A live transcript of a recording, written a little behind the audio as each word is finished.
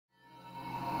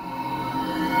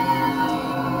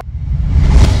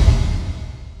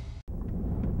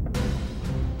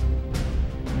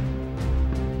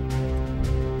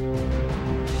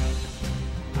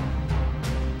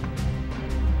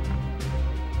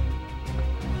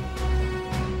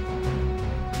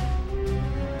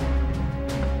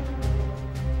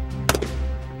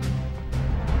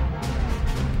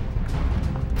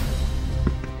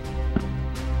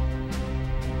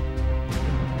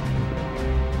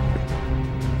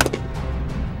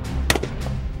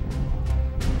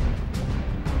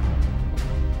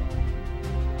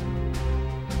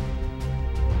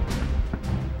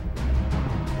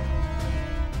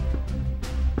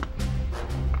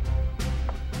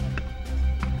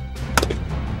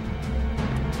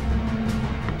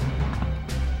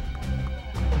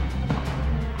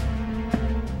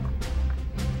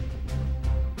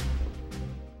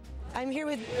I'm here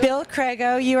with Bill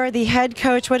Crago. You are the head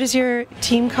coach. What is your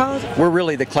team called? We're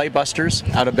really the Clay Busters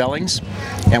out of Billings,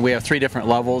 and we have 3 different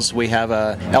levels. We have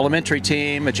a elementary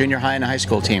team, a junior high, and a high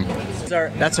school team.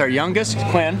 That's our youngest,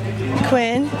 Quinn.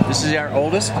 Quinn. This is our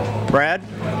oldest, Brad.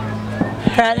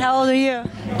 Brad, how old are you?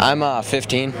 I'm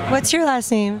 15. What's your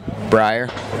last name? Breyer.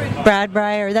 Brad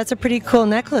Breyer. That's a pretty cool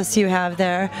necklace you have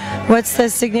there. What's the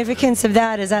significance of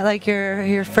that? Is that like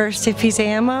your first piece of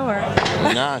ammo, or?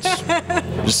 No, it's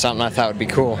just something I thought would be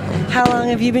cool. How long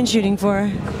have you been shooting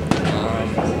for?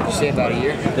 Say about a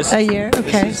year. A year,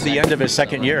 okay. This is the end of his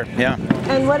 2nd year, yeah.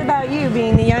 And what about you,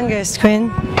 being the youngest, Quinn?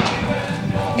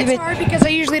 It's hard because I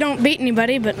usually don't beat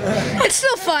anybody, but it's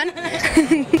still fun.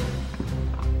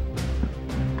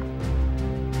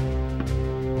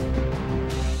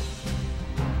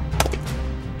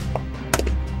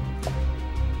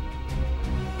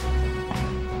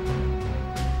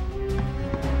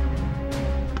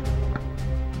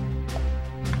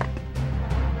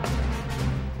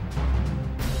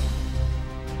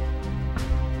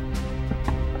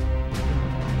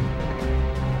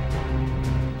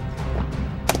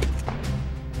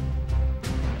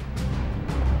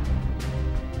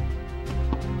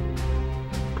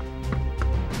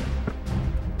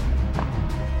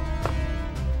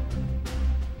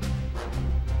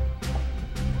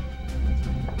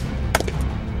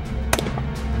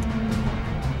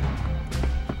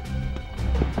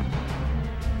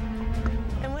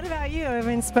 You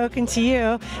haven't spoken to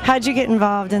you. How'd you get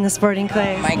involved in the sporting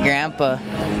clays? My grandpa.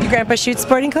 Your grandpa shoots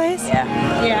sporting clays?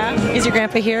 Yeah. Yeah? Is your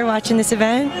grandpa here watching this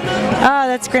event? Oh,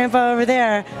 that's grandpa over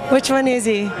there. Which one is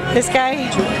he? This guy?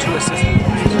 Two assistants.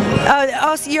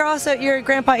 Oh, so you're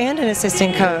grandpa and an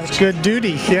assistant coach. Good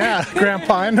duty, yeah.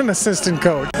 Grandpa and an assistant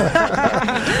coach.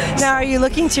 Now, are you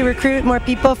looking to recruit more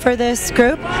people for this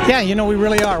group? Yeah, you know, we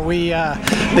really are.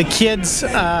 The kids,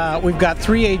 we've got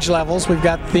 3 age levels. We've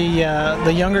got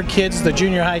the younger kids, the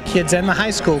junior high kids, and the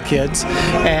high school kids.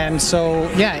 And so,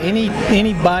 yeah,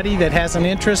 anybody that has an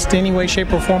interest, any way,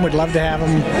 shape, or form, we'd love to have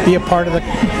them be a part of the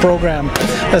program.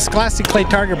 The Scholastic Clay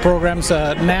Target Program's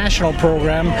a national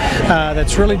program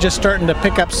that's really just starting to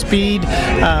pick up speed.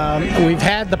 We've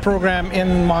had the program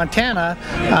in Montana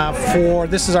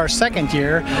this is our 2nd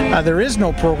year. There is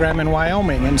no program in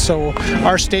Wyoming, and so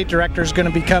our state director is going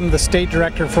to become the state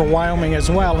director for Wyoming as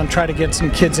well and try to get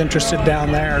some kids interested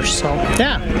down there. So,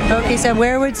 yeah. Okay, so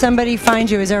where would somebody find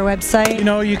you? Is there a website? You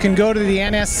know, you can go to the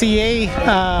NSCA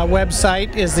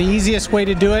website is the easiest way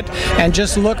to do it, and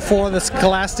just look for the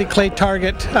Scholastic Clay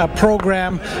Target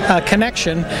program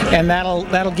connection, and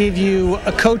that'll give you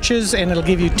coaches, and it'll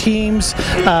give you teams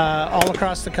all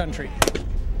across the country.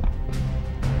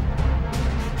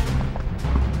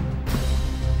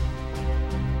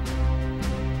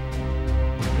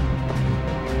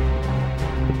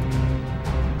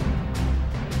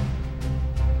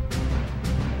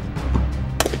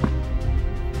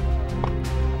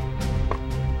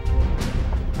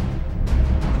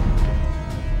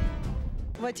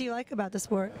 What do you like about the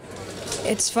sport?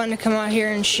 It's fun to come out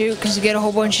here and shoot because you get a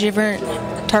whole bunch of different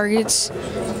targets.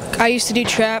 I used to do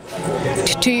trap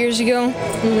 2 years ago,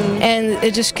 and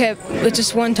it's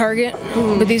just one target,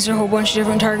 but these are a whole bunch of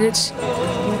different targets,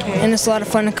 and it's a lot of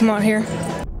fun to come out here.